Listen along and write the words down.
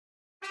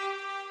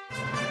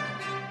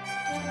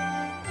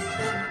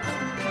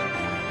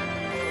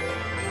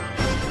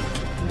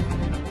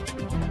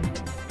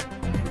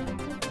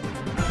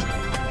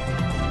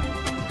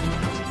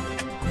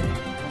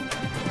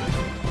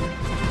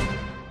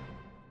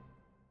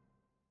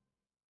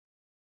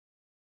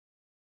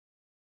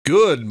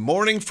Good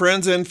morning,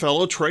 friends and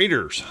fellow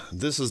traders.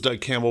 This is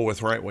Doug Campbell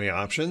with Right Way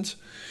Options,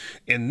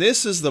 and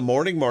this is the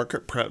morning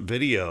market prep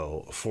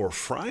video for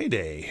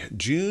Friday,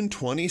 June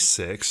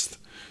 26th,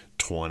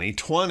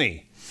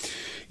 2020.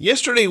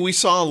 Yesterday, we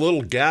saw a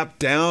little gap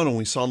down and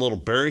we saw a little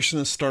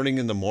bearishness starting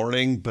in the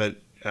morning, but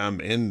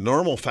in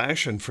normal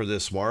fashion for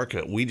this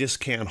market, we just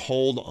can't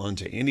hold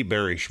onto any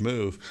bearish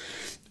move.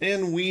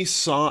 And we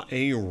saw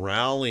a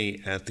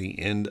rally at the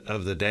end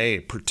of the day,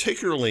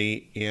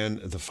 particularly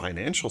in the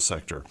financial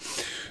sector.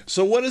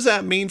 So what does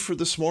that mean for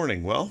this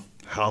morning? Well,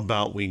 how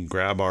about we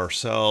grab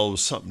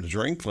ourselves something to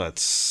drink?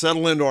 Let's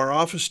settle into our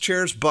office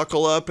chairs,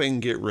 buckle up,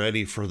 and get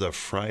ready for the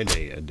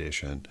Friday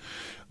edition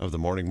of the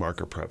Morning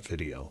Market Prep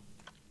video.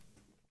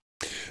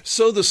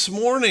 So this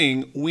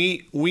morning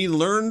we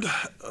learned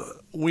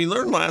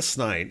last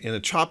night in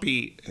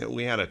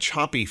we had a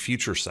choppy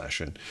future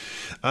session.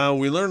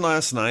 We learned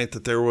last night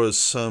that there was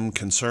some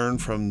concern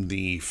from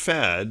the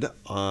Fed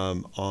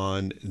after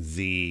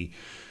the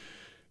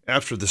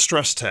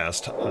stress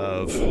test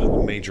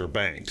of major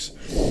banks,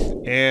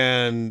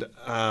 and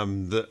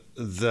the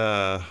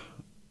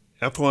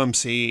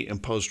FOMC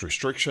imposed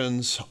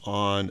restrictions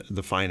on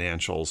the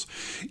financials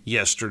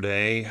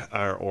yesterday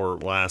or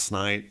last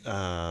night,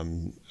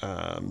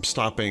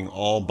 stopping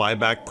all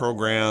buyback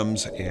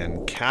programs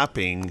and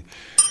capping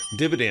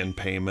dividend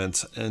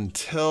payments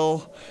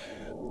until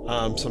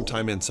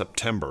sometime in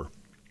September.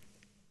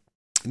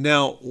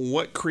 Now,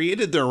 what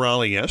created their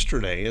rally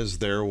yesterday is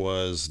there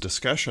was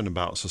discussion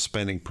about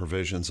suspending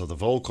provisions of the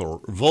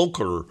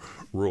Volcker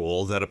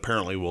rule that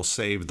apparently will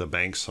save the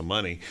banks some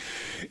money.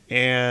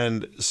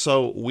 And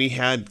so we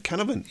had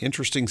kind of an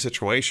interesting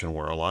situation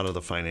where a lot of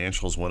the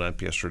financials went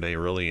up yesterday,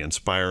 really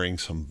inspiring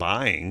some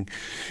buying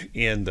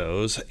in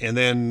those. And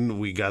then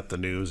we got the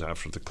news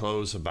after the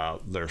close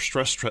about their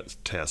stress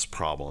test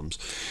problems.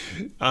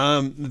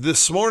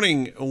 This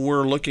morning,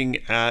 we're looking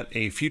at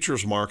a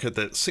futures market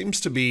that seems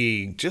to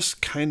be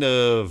just kind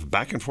of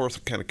back and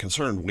forth, kind of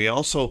concerned. We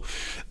also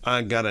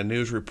got a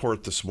news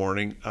report this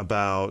morning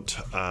about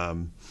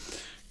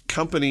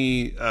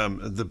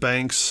the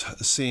banks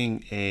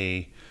seeing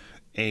a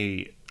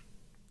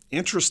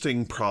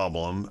interesting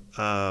problem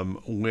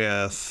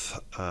with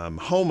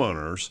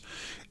homeowners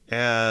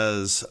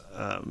as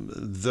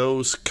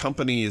those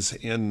companies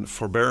in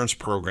forbearance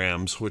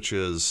programs, which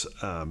is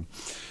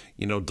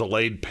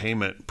delayed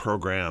payment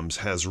programs,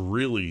 has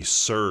really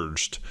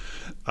surged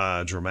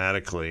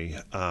dramatically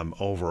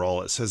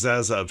overall. It says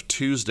as of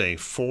Tuesday,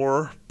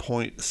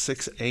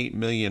 4.68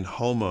 million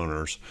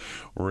homeowners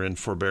were in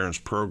forbearance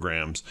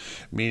programs,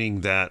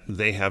 meaning that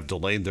they have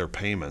delayed their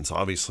payments.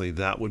 Obviously,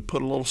 that would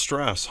put a little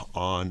stress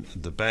on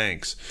the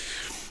banks.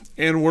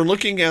 And we're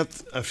looking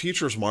at a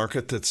futures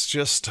market that's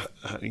just,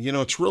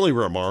 it's really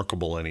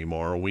remarkable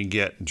anymore. We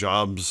get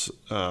jobs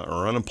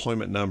or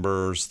unemployment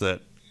numbers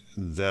that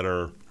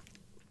are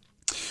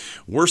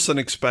worse than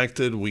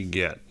expected. We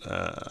get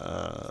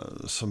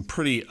some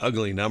pretty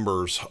ugly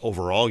numbers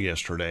overall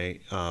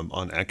yesterday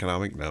on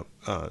economic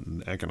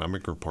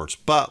reports,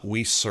 but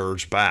we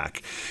surge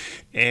back.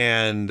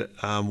 And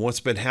what's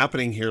been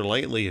happening here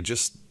lately, it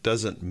just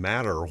doesn't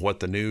matter what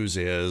the news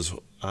is.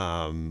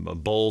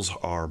 Bulls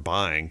are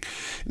buying,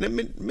 and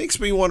it makes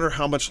me wonder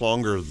how much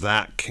longer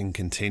that can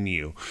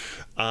continue.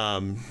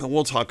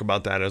 We'll talk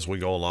about that as we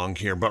go along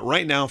here, but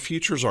right now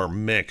futures are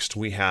mixed.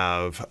 We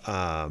have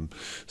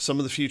some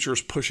of the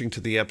futures pushing to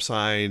the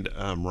upside.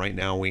 Right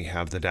now we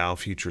have the Dow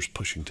futures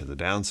pushing to the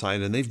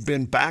downside, and they've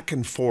been back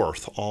and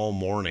forth all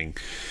morning.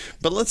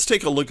 But let's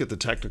take a look at the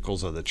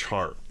technicals of the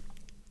chart.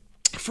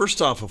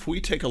 First off, if we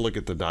take a look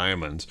at the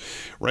diamonds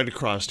right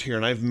across here,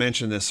 and I've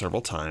mentioned this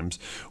several times,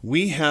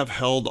 we have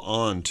held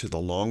on to the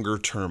longer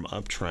term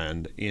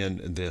uptrend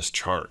in this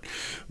chart.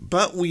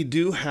 But we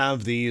do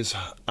have these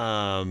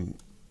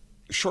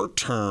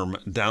short-term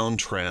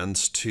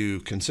downtrends to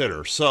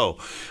consider. So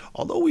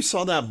although we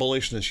saw that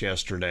bullishness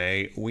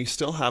yesterday, we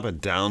still have a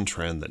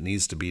downtrend that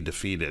needs to be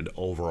defeated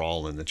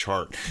overall in the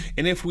chart.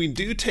 And if we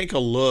do take a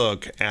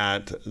look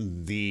at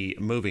the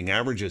moving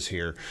averages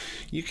here,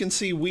 you can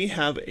see we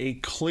have a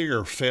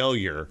clear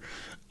failure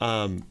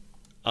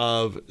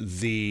of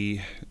the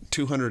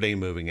 200-day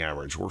moving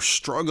average. We're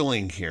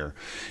struggling here.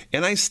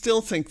 And I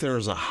still think there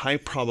is a high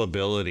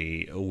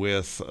probability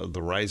with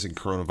the rising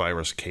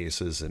coronavirus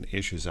cases and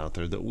issues out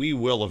there that we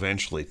will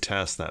eventually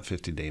test that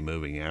 50-day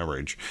moving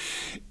average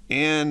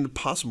and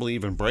possibly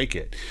even break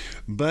it.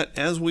 But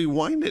as we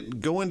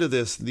go into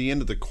the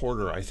end of the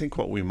quarter, I think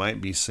what we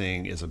might be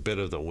seeing is a bit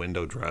of the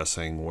window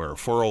dressing where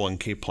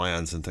 401k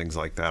plans and things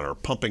like that are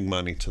pumping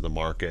money to the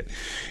market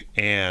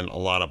and a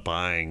lot of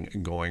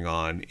buying going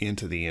on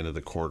into the end of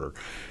the quarter.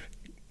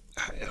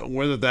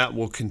 Whether that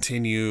will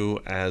continue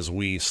as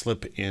we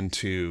slip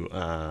into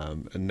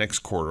next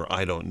quarter,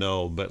 I don't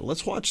know, but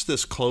let's watch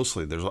this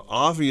closely. There's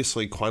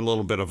obviously quite a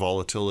little bit of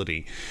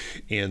volatility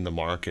in the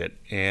market,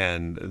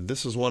 and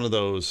this is one of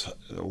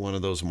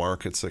those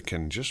markets that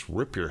can just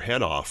rip your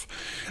head off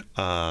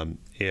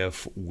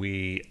if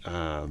we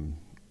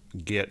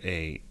get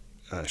a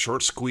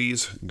short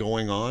squeeze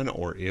going on,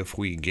 or if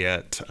we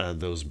get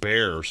those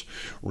bears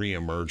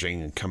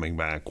re-emerging and coming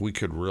back, we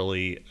could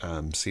really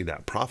see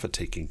that profit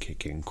taking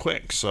kick in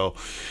quick. So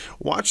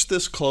watch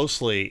this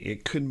closely.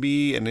 It could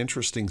be an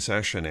interesting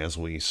session as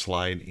we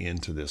slide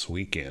into this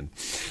weekend.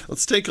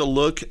 Let's take a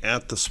look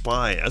at the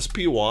SPY.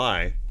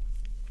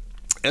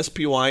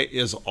 SPY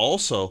is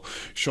also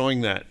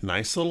showing that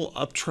nice little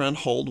uptrend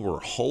hold.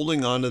 We're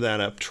holding on to that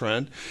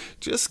uptrend,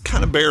 just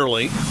kind of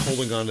barely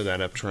holding on to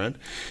that uptrend.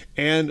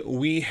 And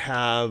we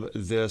have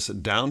this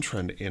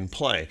downtrend in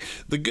play.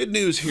 The good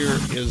news here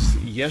is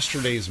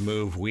yesterday's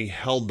move, we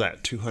held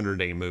that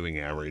 200-day moving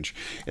average.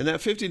 And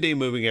that 50-day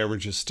moving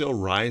average is still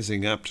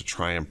rising up to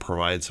try and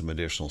provide some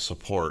additional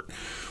support.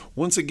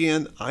 Once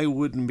again, I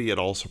wouldn't be at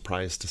all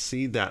surprised to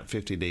see that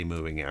 50-day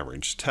moving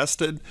average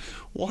tested.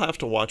 We'll have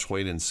to watch,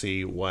 wait, and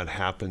see what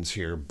happens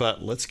here.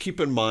 But let's keep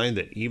in mind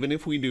that even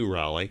if we do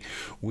rally,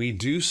 we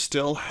do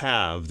still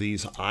have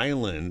these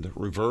island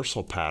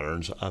reversal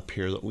patterns up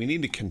here that we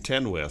need to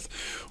contend with,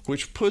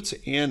 which puts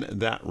in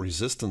that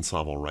resistance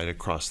level right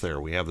across there.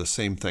 We have the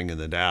same thing in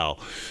the Dow.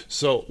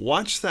 So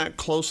watch that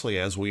closely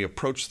as we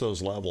approach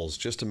those levels,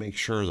 just to make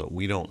sure that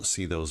we don't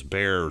see those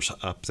bears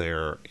up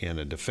there in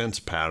a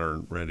defense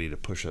pattern ready to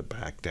push it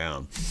back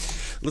down.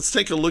 Let's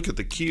take a look at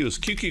the Qs.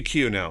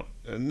 QQQ now.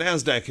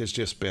 NASDAQ has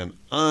just been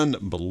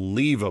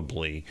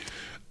unbelievably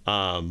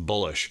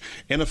bullish.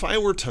 And if I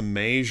were to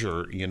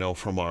measure,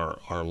 from our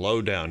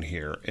low down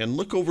here and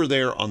look over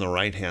there on the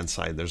right hand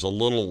side, there's a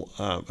little,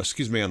 on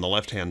the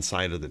left hand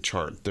side of the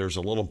chart, there's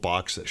a little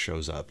box that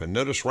shows up. And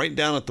notice right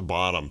down at the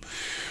bottom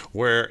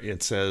where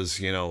it says,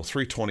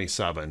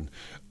 327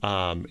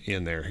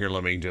 in there. Here,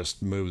 let me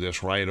just move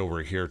this right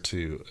over here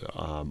to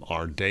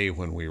our day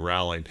when we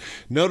rallied.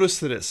 Notice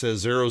that it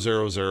says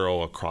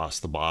 000 across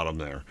the bottom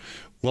there.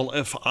 Well,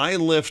 if I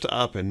lift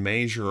up and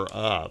measure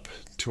up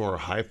to our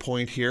high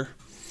point here,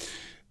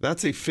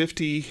 that's a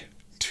 52%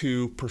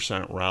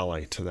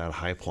 rally to that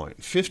high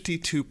point.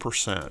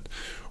 52%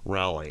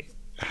 rally.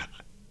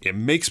 It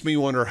makes me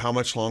wonder how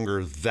much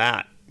longer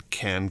that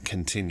can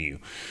continue.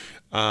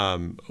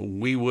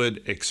 We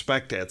would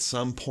expect at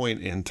some point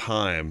in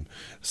time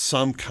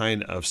some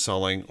kind of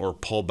selling or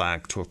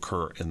pullback to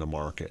occur in the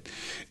market.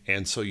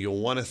 And so you'll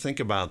want to think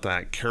about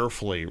that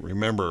carefully.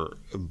 Remember,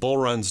 bull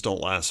runs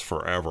don't last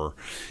forever.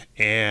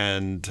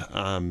 And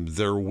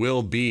there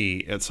will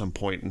be, at some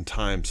point in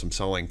time, some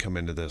selling come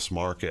into this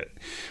market.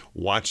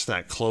 Watch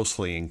that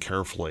closely and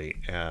carefully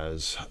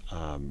as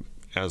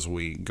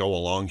we go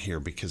along here,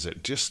 because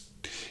it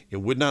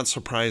would not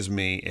surprise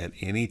me at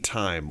any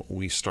time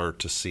we start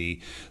to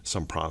see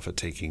some profit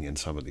taking in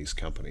some of these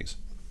companies.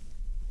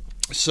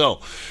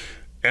 So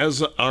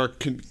as our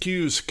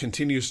Qs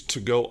continues to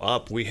go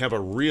up, we have a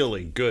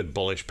really good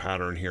bullish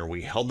pattern here.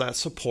 We held that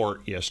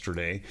support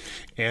yesterday,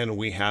 and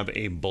we have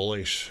a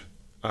bullish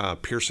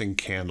piercing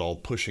candle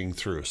pushing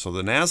through. So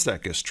the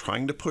NASDAQ is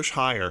trying to push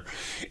higher,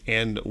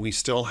 and we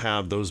still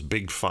have those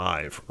big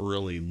five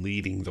really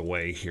leading the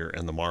way here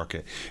in the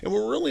market. And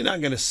we're really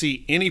not going to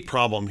see any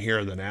problem here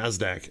in the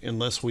NASDAQ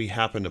unless we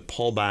happen to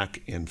pull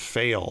back and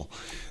fail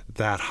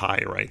that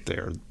high right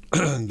there.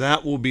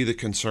 That will be the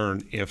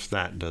concern if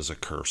that does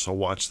occur. So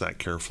watch that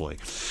carefully.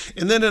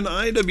 And then in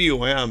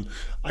IWM,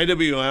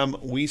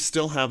 we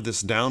still have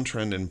this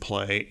downtrend in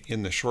play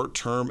in the short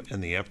term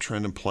and the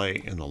uptrend in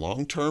play in the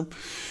long term.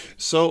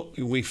 So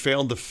we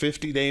failed the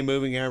 50-day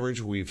moving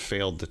average. We've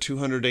failed the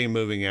 200-day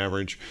moving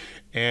average,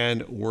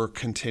 and we're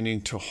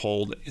continuing to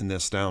hold in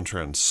this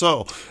downtrend.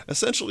 So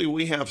essentially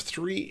we have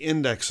three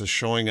indexes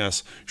showing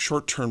us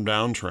short-term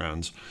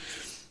downtrends,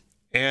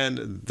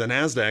 and the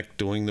NASDAQ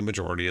doing the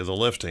majority of the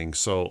lifting.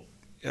 So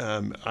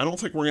I don't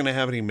think we're going to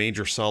have any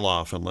major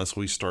sell-off unless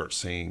we start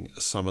seeing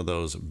some of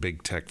those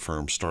big tech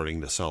firms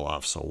starting to sell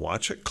off. So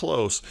watch it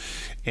close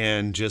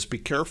and just be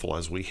careful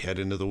as we head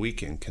into the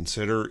weekend.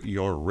 Consider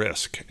your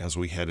risk as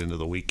we head into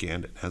the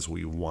weekend, as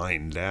we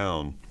wind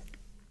down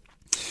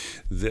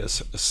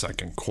this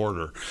second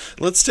quarter.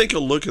 Let's take a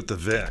look at the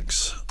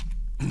VIX.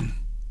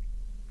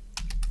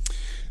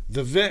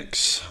 The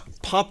VIX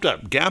popped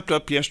up, gapped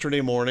up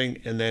yesterday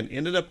morning, and then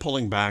ended up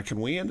pulling back, and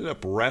we ended up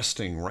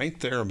resting right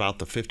there about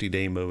the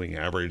 50-day moving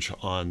average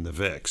on the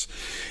VIX.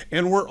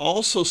 And we're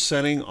also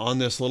setting on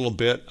this little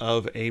bit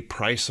of a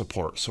price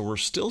support. So we're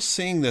still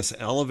seeing this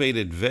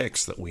elevated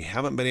VIX that we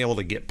haven't been able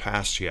to get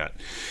past yet.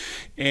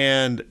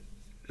 And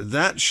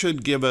that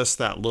should give us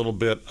that little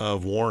bit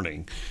of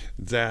warning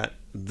that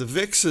the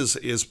VIX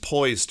is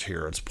poised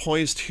here. It's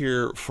poised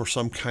here for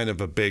some kind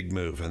of a big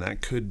move, and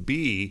that could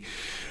be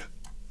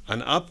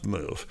an up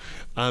move.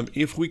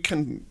 If we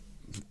can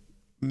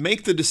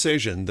make the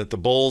decision that the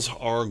bulls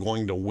are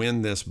going to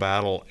win this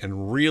battle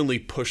and really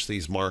push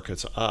these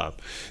markets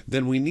up,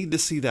 then we need to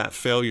see that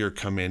failure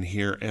come in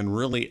here and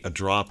really a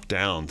drop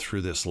down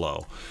through this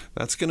low.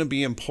 That's going to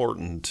be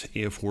important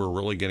if we're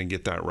really going to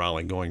get that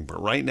rally going.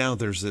 But right now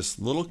there's this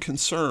little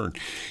concern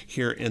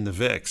here in the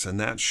VIX, and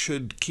that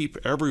should keep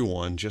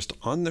everyone just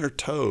on their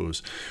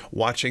toes,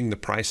 watching the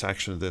price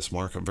action of this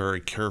market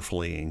very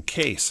carefully in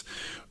case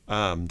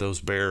those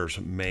bears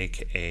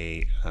make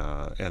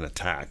an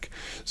attack.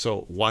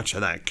 So watch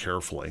that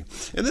carefully.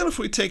 And then if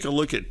we take a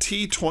look at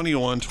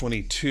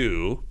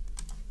T2122,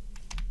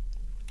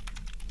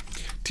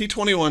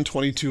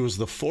 T2122 is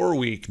the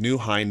 4-week new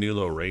high, new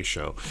low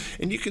ratio.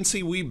 And you can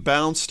see we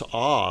bounced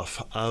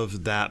off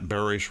of that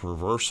bearish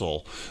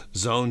reversal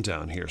zone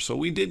down here. So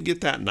we did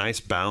get that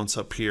nice bounce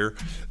up here.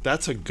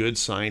 That's a good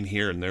sign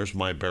here. And there's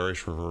my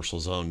bearish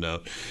reversal zone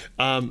note.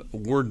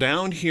 We're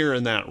down here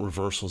in that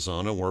reversal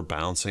zone and we're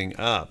bouncing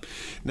up.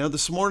 Now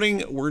this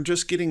morning, we're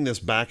just getting this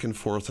back and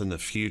forth in the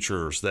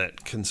futures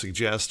that can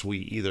suggest we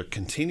either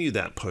continue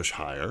that push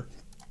higher,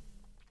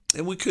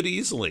 and we could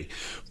easily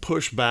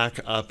push back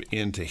up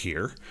into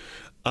here.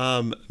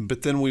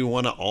 But then we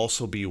want to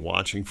also be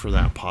watching for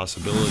that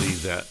possibility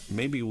that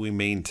maybe we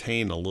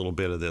maintain a little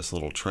bit of this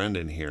little trend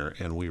in here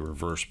and we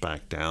reverse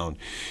back down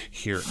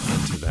here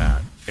into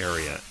that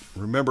area.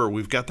 Remember,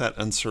 we've got that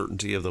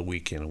uncertainty of the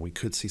weekend and we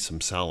could see some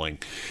selling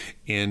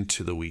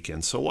into the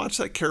weekend. So watch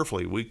that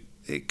carefully.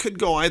 It could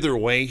go either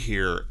way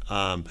here.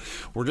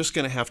 We're just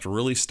going to have to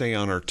really stay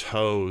on our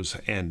toes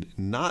and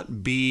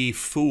not be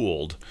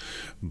fooled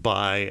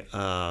by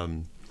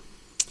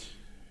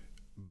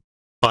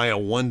a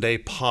one-day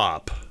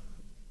pop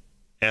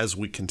as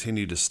we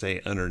continue to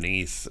stay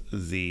underneath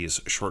these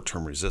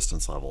short-term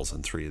resistance levels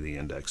in 3 of the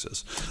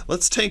indexes.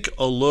 Let's take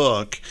a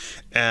look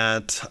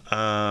at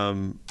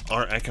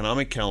our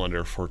economic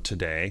calendar for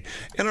today.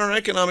 And our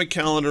economic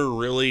calendar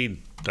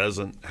really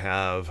doesn't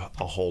have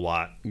a whole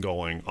lot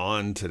going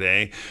on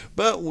today,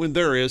 but when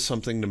there is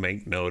something to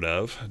make note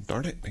of.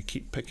 Darn it, I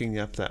keep picking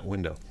up that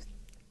window.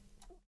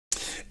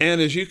 And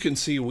as you can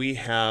see, we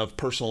have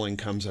personal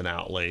incomes and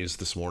outlays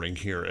this morning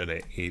here at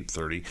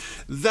 8:30.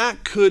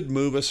 That could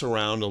move us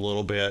around a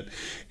little bit.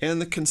 And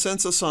the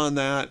consensus on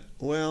that,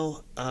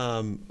 well,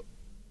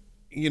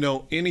 you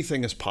know,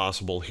 anything is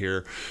possible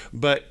here,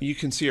 but you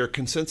can see our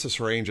consensus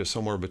range is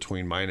somewhere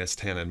between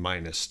 -10 and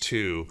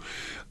 -2.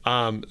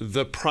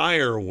 The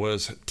prior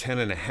was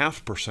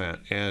 10.5%,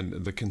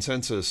 and the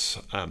consensus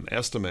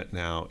estimate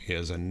now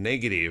is a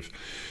negative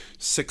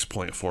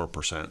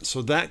 6.4%.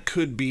 So that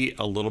could be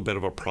a little bit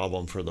of a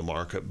problem for the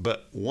market.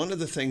 But one of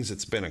the things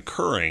that's been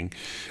occurring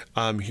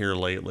here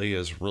lately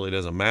is really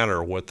doesn't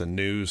matter what the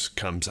news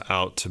comes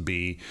out to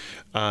be.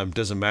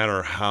 Doesn't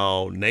matter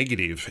how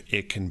negative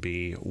it can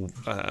be.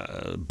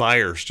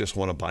 Buyers just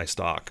want to buy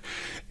stock.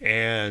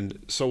 And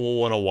so we'll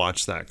want to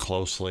watch that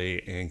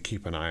closely and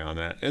keep an eye on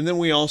that. And then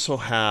we also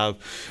have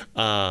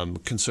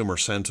consumer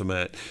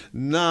sentiment,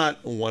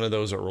 not one of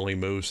those that really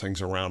moves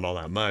things around all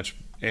that much.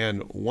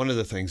 And one of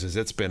the things is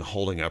it's been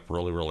holding up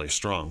really, really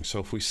strong. So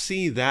if we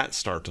see that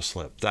start to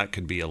slip, that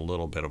could be a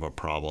little bit of a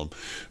problem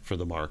for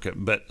the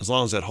market. But as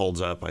long as it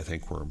holds up, I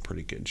think we're in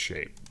pretty good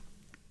shape.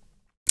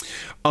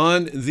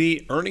 On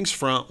the earnings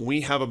front,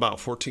 we have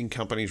about 14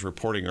 companies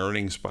reporting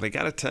earnings, but I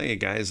got to tell you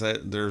guys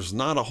that there's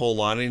not a whole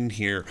lot in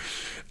here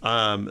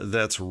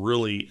that's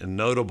really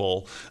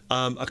notable.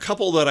 A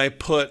couple that I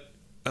put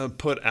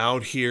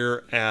out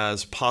here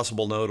as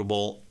possible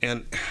notable,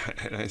 and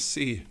I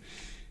see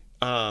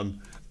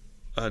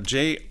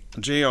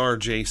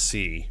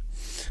JRJC,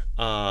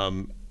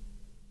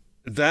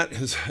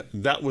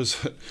 that was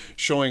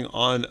showing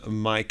on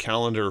my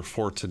calendar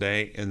for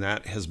today, and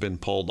that has been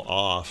pulled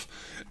off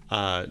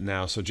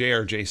now. So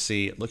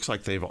JRJC, it looks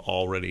like they've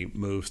already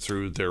moved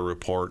through their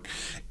report,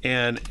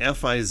 and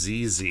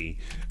FIZZ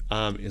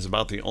is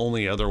about the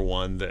only other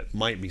one that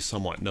might be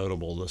somewhat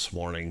notable this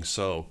morning.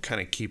 So kind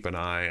of keep an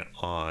eye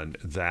on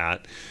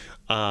that.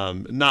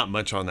 Not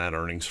much on that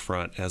earnings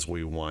front as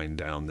we wind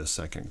down the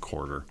second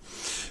quarter.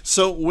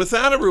 So with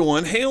that,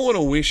 everyone, hey, I want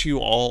to wish you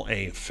all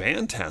a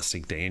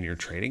fantastic day in your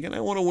trading, and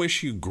I want to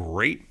wish you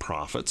great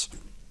profits.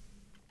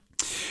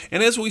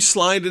 And as we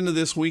slide into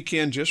this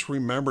weekend, just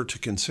remember to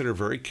consider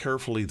very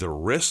carefully the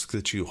risk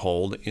that you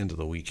hold into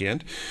the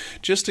weekend,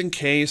 just in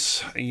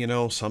case, you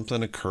know,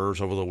 something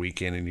occurs over the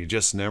weekend and you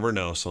just never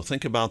know. So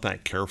think about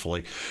that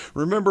carefully.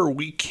 Remember,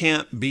 we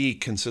can't be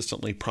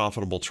consistently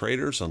profitable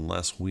traders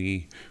unless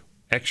we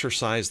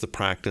exercise the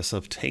practice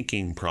of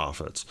taking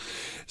profits.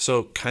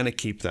 So kind of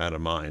keep that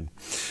in mind.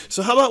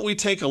 So how about we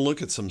take a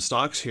look at some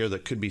stocks here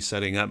that could be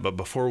setting up. But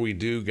before we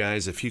do,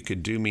 guys, if you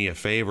could do me a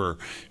favor,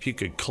 if you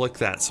could click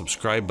that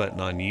subscribe button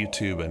on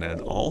YouTube and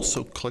then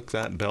also click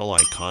that bell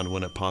icon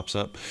when it pops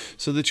up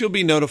so that you'll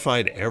be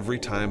notified every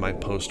time I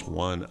post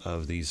one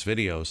of these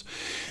videos.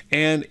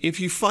 And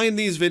if you find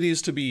these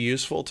videos to be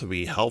useful, to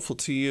be helpful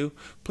to you,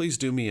 please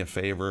do me a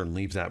favor and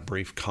leave that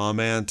brief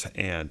comment.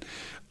 And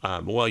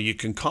well, you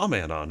can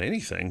comment on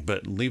anything,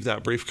 but leave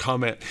that brief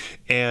comment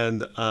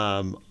and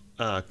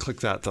click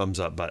that thumbs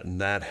up button.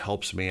 That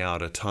helps me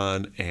out a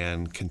ton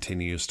and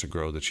continues to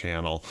grow the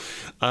channel.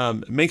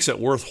 Makes it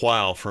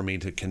worthwhile for me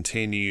to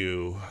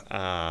continue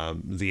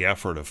the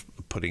effort of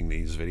putting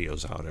these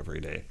videos out every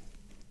day.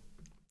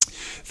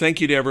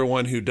 Thank you to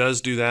everyone who does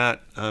do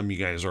that. You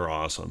guys are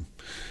awesome.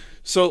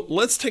 So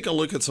let's take a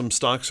look at some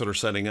stocks that are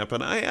setting up.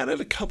 And I added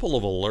a couple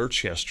of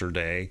alerts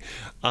yesterday.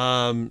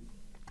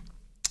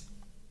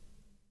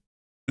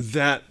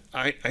 that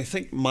I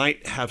think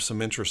might have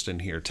some interest in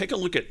here. Take a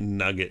look at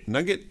Nugget.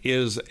 Nugget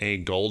is a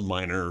gold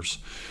miner's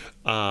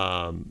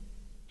um,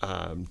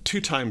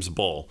 2 times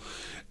bull.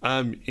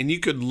 And you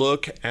could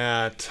look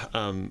at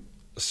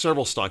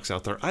several stocks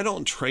out there. I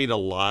don't trade a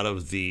lot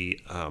of the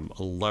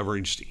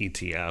leveraged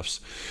ETFs,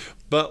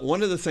 but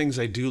one of the things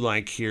I do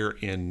like here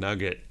in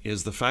Nugget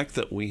is the fact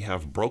that we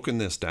have broken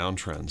this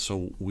downtrend.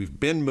 So we've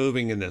been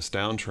moving in this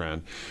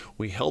downtrend.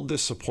 We held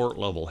this support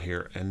level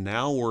here, and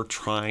now we're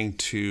trying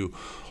to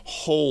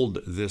hold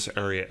this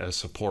area as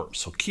support.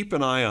 So keep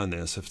an eye on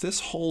this. If this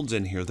holds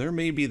in here, there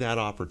may be that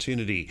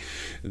opportunity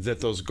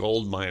that those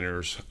gold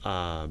miners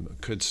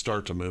could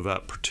start to move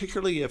up,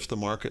 particularly if the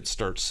market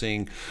starts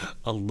seeing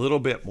a little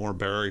bit more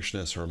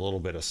bearishness or a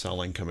little bit of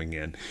selling coming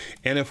in.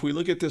 And if we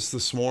look at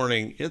this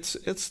morning, it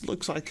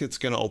looks like it's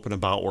going to open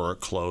about where it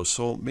closed.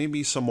 So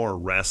maybe some more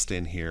rest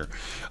in here,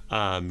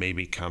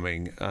 maybe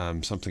coming,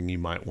 something you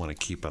might want to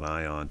keep an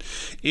eye on.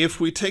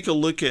 If we take a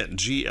look at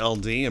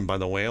GLD, and by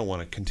the way, I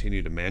want to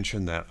continue to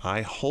mention that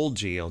I hold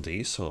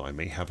GLD, so I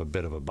may have a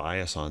bit of a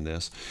bias on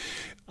this.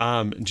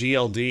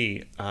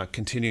 GLD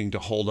continuing to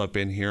hold up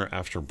in here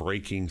after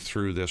breaking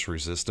through this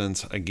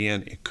resistance.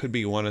 Again, it could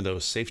be one of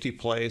those safety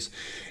plays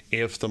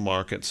if the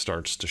market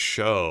starts to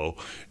show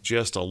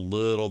just a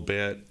little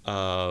bit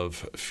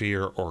of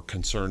fear or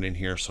concern in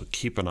here. So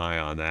keep an eye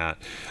on that.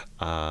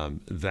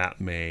 That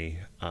may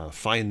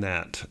find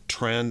that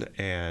trend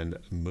and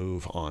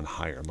move on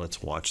higher.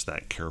 Let's watch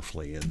that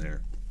carefully in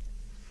there.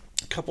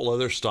 A couple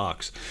other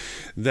stocks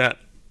that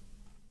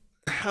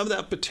have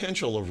that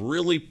potential of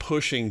really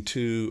pushing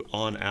to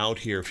on out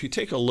here. If you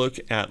take a look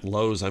at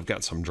Lowe's, I've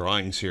got some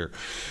drawings here.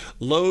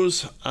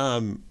 Lowe's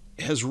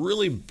has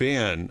really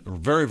been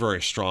very,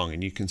 very strong,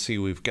 and you can see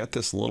we've got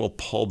this little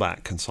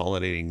pullback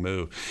consolidating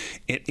move.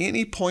 At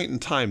any point in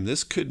time,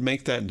 this could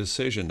make that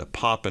decision to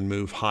pop and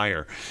move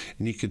higher,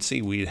 and you can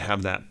see we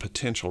have that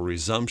potential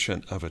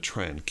resumption of a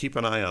trend. Keep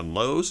an eye on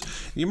Lowe's.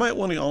 You might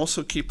want to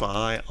also keep an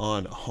eye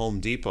on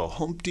Home Depot.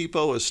 Home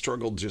Depot has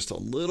struggled just a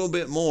little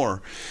bit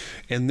more,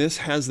 and this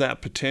has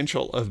that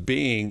potential of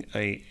being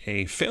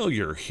a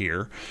failure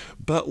here,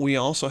 but we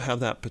also have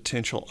that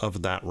potential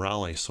of that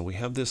rally. So we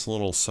have this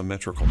little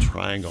symmetrical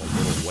triangle,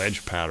 little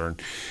wedge pattern.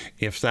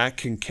 If that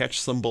can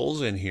catch some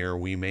bulls in here,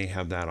 we may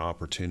have that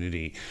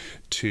opportunity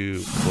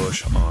to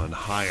push on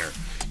higher.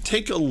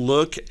 Take a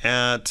look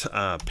at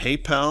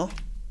PayPal.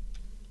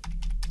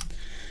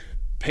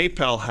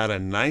 PayPal had a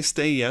nice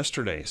day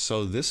yesterday,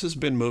 so this has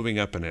been moving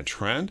up in a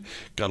trend.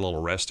 Got a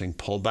little resting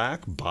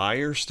pullback.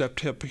 Buyer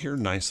stepped up here,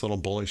 nice little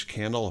bullish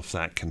candle. If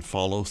that can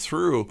follow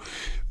through,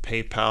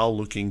 PayPal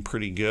looking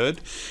pretty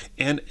good.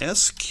 And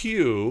SQ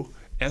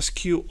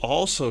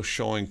also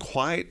showing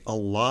quite a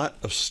lot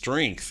of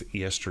strength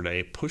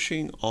yesterday,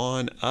 pushing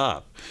on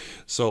up.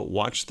 So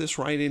watch this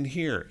right in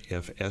here.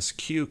 If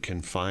SQ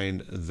can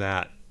find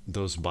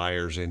those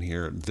buyers in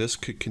here, this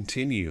could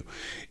continue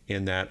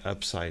in that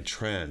upside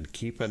trend.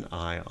 Keep an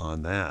eye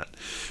on that.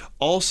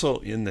 Also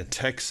in the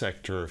tech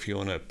sector, if you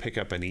want to pick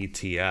up an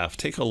ETF,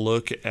 take a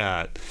look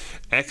at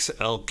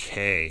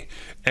XLK.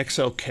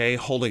 XLK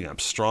holding up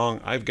strong.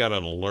 I've got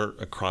an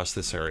alert across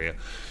this area.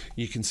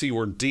 You can see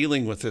we're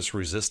dealing with this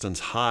resistance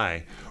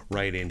high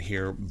right in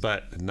here,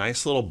 but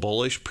nice little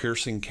bullish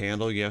piercing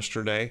candle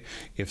yesterday.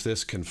 If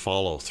this can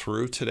follow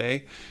through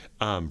today,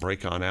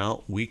 break on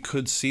out, we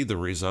could see the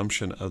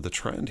resumption of the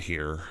trend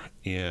here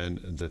in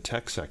the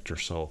tech sector.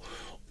 So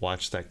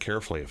watch that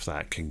carefully if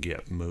that can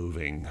get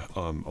moving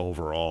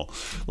overall.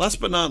 Last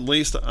but not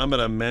least, I'm going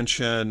to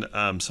mention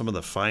some of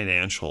the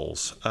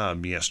financials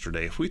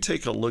yesterday. If we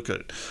take a look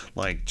at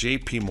like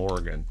JP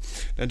Morgan.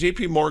 Now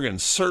JP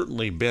Morgan's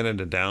certainly been in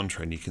a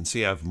downtrend. You can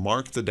see I've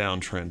marked the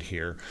downtrend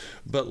here,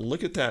 but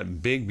look at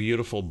that big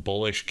beautiful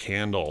bullish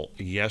candle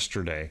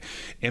yesterday,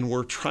 and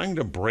we're trying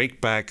to break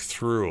back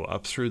through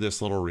up through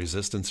this little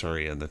resistance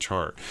area in the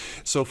chart.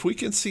 So if we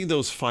can see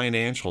those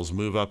financials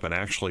move up and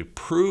actually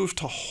prove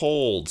to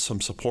hold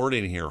some support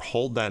in here,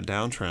 hold that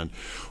downtrend,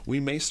 we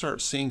may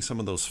start seeing some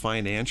of those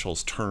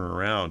financials turn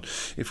around.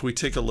 If we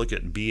take a look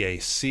at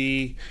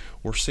BAC,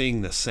 we're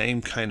seeing the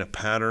same kind of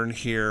pattern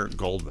here.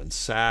 Goldman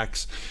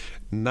Sachs,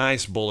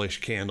 nice bullish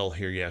candle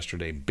here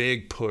yesterday,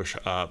 big push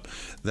up,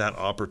 that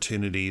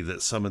opportunity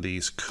that some of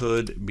these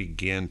could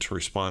begin to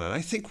respond. And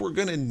I think we're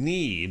going to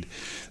need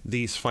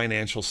these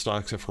financial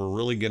stocks if we're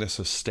really going to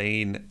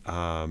sustain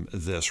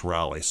this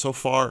rally. So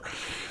far,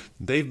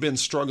 they've been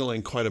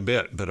struggling quite a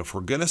bit, but if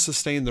we're going to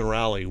sustain the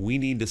rally, we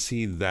need to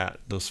see that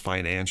those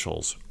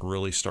financials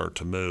really start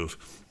to move.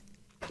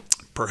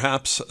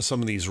 Perhaps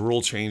some of these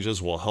rule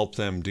changes will help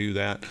them do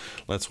that.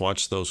 Let's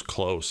watch those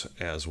close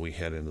as we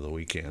head into the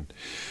weekend.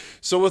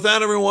 So with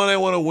that, everyone, I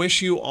want to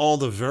wish you all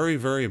the very,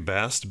 very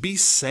best. Be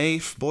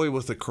safe. Boy,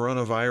 with the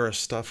coronavirus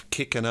stuff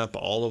kicking up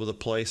all over the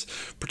place,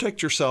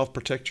 protect yourself,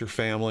 protect your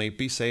family.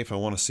 Be safe. I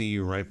want to see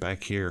you right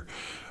back here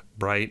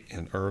bright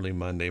and early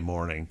Monday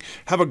morning.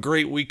 Have a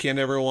great weekend,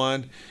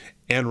 everyone.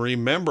 And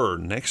remember,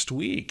 next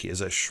week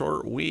is a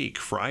short week.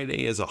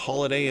 Friday is a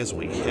holiday as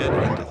we head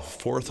into the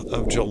 4th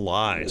of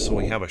July. So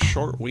we have a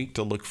short week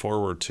to look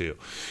forward to.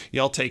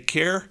 Y'all take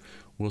care.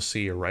 We'll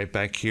see you right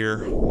back here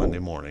Monday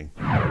morning.